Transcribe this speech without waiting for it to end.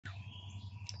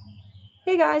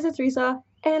Hey guys, it's Risa,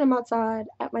 and I'm outside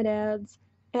at my dad's,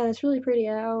 and it's really pretty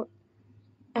out,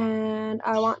 and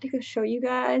I want to show you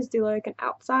guys, do like an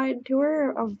outside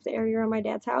tour of the area around my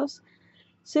dad's house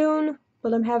soon,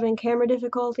 but I'm having camera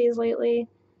difficulties lately,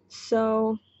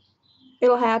 so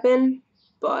it'll happen,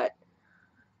 but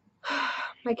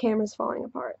my camera's falling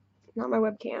apart. Not my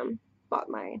webcam, but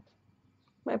my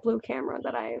blue camera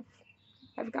that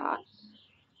I've got.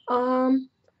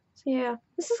 So yeah,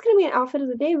 this is gonna be an outfit of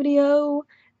the day video,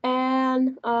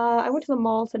 and I went to the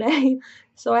mall today,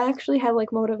 so I actually had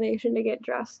like motivation to get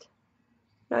dressed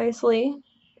nicely,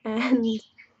 and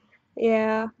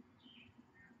yeah,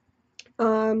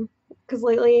 because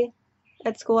lately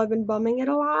at school I've been bumming it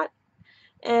a lot,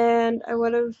 and I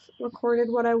would have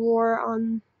recorded what I wore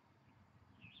on,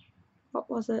 what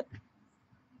was it,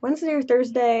 Wednesday or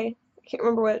Thursday, I can't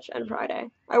remember which, and Friday.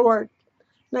 I wore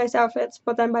nice outfits,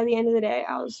 but then by the end of the day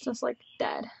I was just like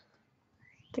dead.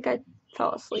 I think I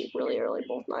fell asleep really early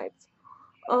both nights.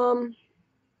 Um,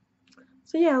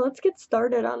 so yeah, let's get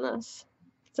started on this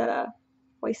instead of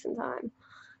wasting time.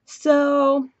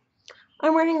 So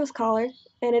I'm wearing this collar,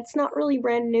 and it's not really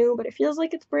brand new, but it feels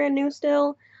like it's brand new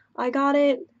still. I got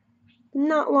it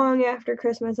not long after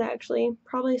Christmas, actually,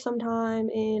 probably sometime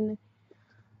in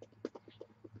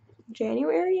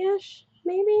January-ish,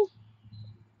 maybe?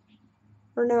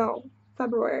 Or no,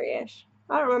 February-ish.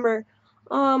 I don't remember.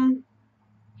 Um,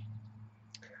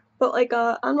 but like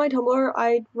on my Tumblr,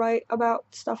 I write about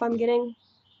stuff I'm getting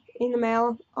in the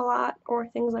mail a lot, or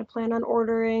things I plan on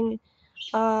ordering.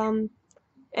 Um,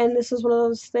 and this is one of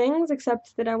those things,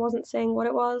 except that I wasn't saying what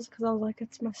it was because I was like,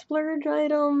 it's my splurge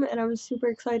item, and I was super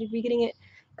excited to be getting it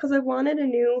because I wanted a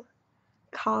new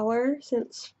collar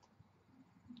since,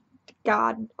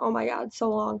 God, oh my God, so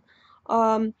long.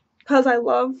 Because I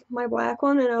love my black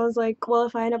one, and I was like, well,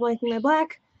 if I end up liking my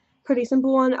black, pretty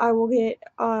simple one, I will get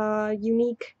a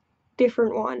unique,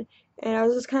 different one. And I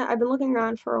was just I've been looking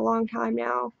around for a long time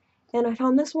now, and I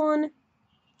found this one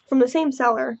from the same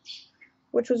seller,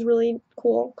 which was really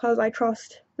cool because I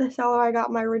trust the seller I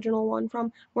got my original one from.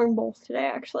 I'm wearing both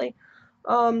today, actually.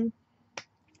 Um,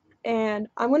 and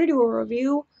I'm going to do a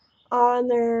review on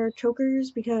their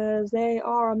chokers because they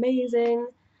are amazing.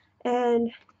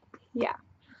 And yeah,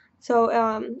 so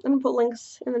I'm going to put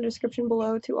links in the description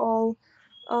below to all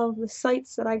of the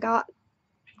sites that I got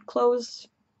clothes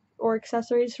or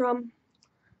accessories from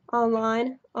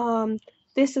online.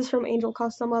 This is from Angel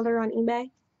Custom Leather on eBay,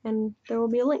 and there will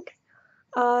be a link.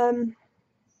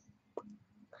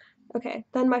 Okay,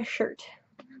 then my shirt.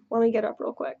 Let me get up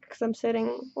real quick because I'm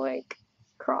sitting like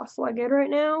cross-legged right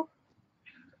now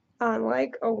on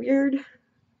like a weird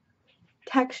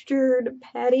textured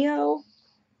patio.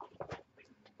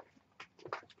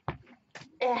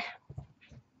 Eh.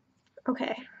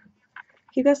 Okay.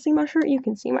 If you guys see my shirt, you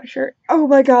can see my shirt. Oh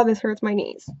my god, this hurts my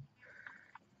knees.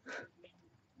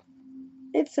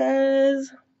 It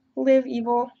says live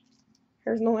evil.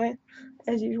 There's no way,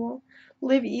 as usual.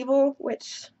 Live evil,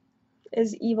 which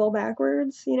is evil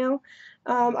backwards, you know?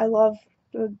 I love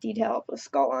the detail of the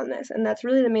skull on this, and that's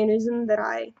really the main reason that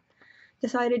I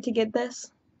decided to get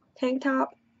this tank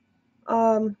top.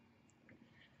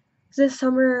 This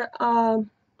summer,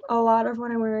 a lot of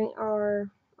what I'm wearing are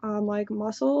like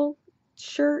muscle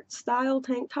shirt style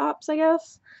tank tops, I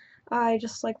guess. I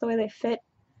just like the way they fit,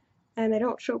 and they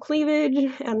don't show cleavage,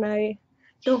 and I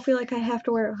don't feel like I have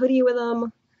to wear a hoodie with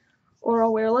them, or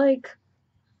I'll wear like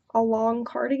a long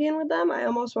cardigan with them. I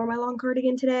almost wore my long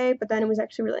cardigan today, but then it was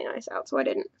actually really nice out, so I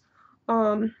didn't.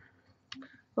 Um,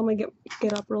 Let me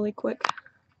get up really quick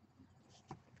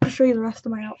to show you the rest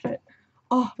of my outfit.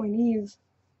 Oh, my knees.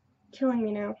 Killing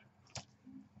me now.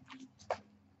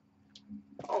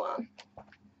 Hold on.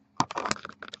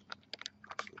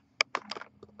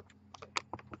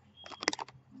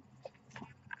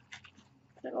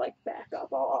 Gotta like back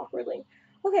up all awkwardly.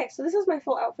 Okay, so this is my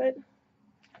full outfit.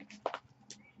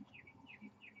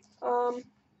 Um,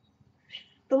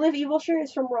 the Live Evil shirt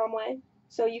is from Romway,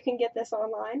 so you can get this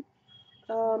online.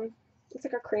 It's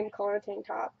like a cream color tank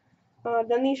top.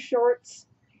 Then these shorts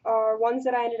are ones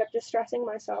that I ended up distressing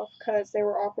myself because they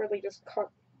were awkwardly just cut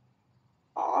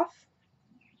off,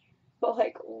 but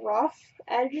like rough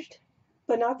edged,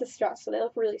 but not distressed, so they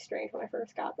look really strange when I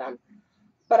first got them.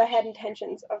 But I had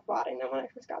intentions of buying them when I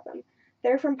first got them.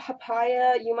 They're from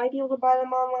Papaya. You might be able to buy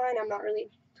them online. I'm not really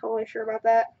totally sure about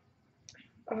that.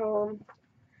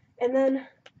 And then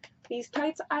these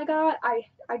tights I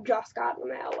just got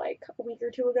them out like a week or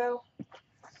two ago.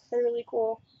 They're really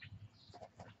cool.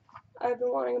 I've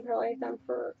been wanting a pair like them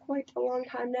for quite a long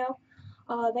time now.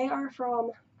 They are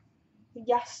from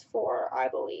Yes For, I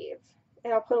believe.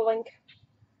 And I'll put a link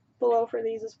below for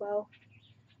these as well.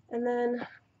 And then,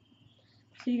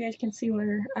 so you guys can see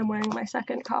where I'm wearing my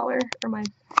second collar, or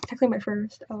technically my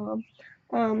first.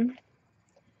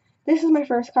 This is my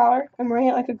first collar. I'm wearing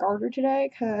it like a garter today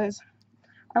because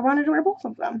I wanted to wear both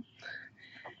of them.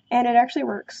 And it actually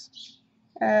works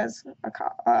as a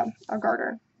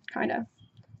garter, kind of.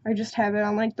 I just have it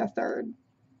on like the third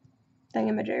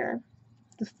thingamajigger,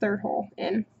 the third hole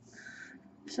in.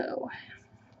 So,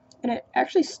 and it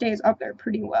actually stays up there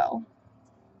pretty well.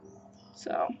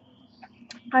 So,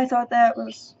 I thought that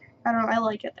was, I don't know, I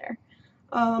like it there.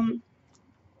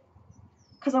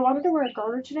 Because I wanted to wear a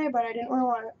garter today, but I didn't really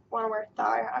want to wear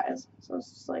thigh highs. So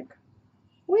it's just like,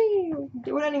 wee,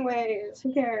 do it anyways,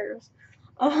 who cares?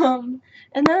 And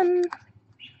then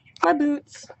my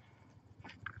boots.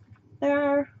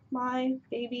 They're my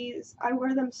babies. I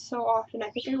wear them so often. I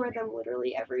think I wear them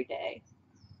literally every day.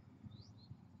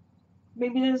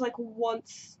 Maybe there's like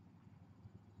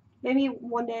maybe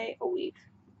one day a week,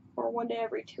 or one day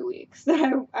every 2 weeks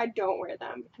that I don't wear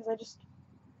them because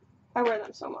I wear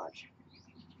them so much.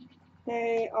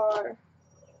 They are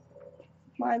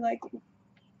my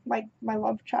my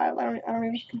love child. I don't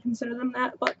even consider them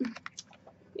that, but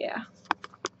yeah.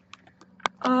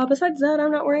 Besides that,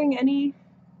 I'm not wearing any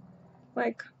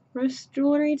like wrist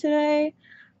jewelry today.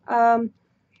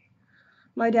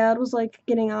 My dad was like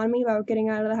getting on me about getting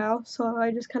out of the house, so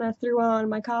I just kind of threw on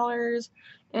my collars,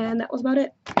 and that was about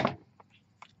it.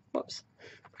 Whoops.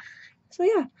 So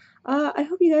yeah, I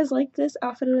hope you guys liked this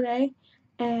outfit of the day,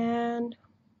 and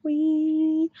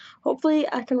hopefully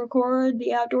I can record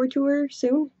the outdoor tour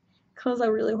soon, because I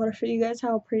really want to show you guys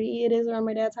how pretty it is around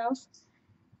my dad's house.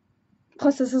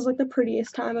 Plus, this is like the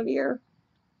prettiest time of year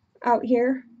out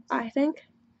here, I think,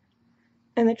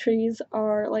 and the trees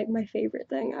are like my favorite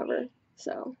thing ever.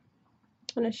 So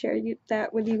I'm gonna share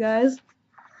that with you guys.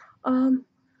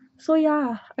 So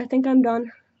yeah, I think I'm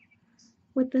done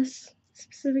with this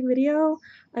specific video.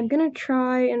 I'm gonna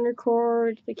try and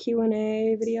record the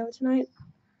Q&A video tonight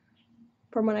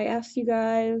from when I asked you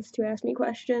guys to ask me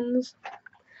questions.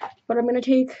 But I'm gonna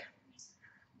take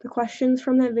the questions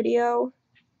from that video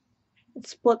and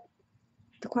split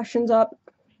the questions up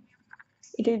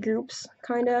into groups,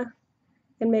 kinda,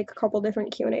 and make a couple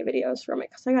different Q&A videos from it,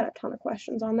 because I got a ton of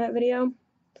questions on that video.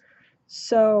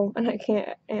 So, and I can't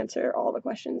answer all the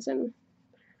questions in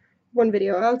one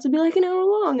video, else it'd be like an hour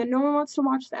long, and no one wants to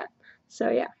watch that. So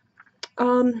yeah.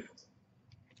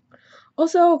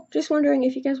 Also, just wondering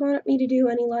if you guys want me to do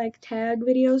any like tag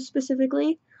videos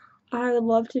specifically. I would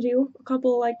love to do a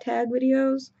couple like tag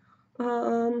videos.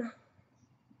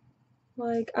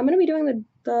 Like I'm gonna be doing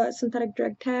the synthetic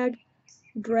dread tag.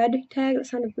 That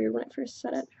sounded weird when I first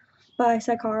said it. By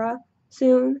Saikara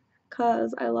soon,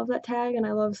 cause I love that tag and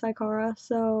I love Saikara.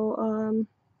 So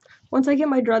once I get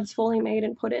my dreads fully made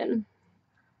and put in,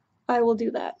 I will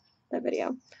do that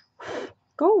video.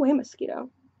 Go away, mosquito.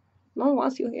 No one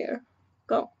wants you here.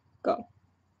 Go.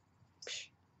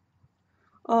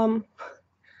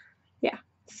 Yeah.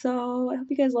 So I hope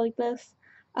you guys like this.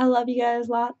 I love you guys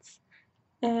lots.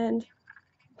 And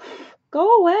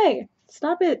go away.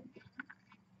 Stop it.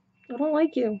 I don't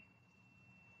like you.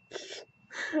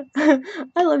 I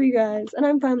love you guys. And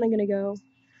I'm finally gonna go.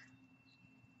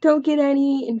 Don't get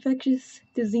any infectious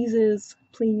diseases,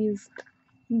 please.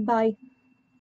 Bye.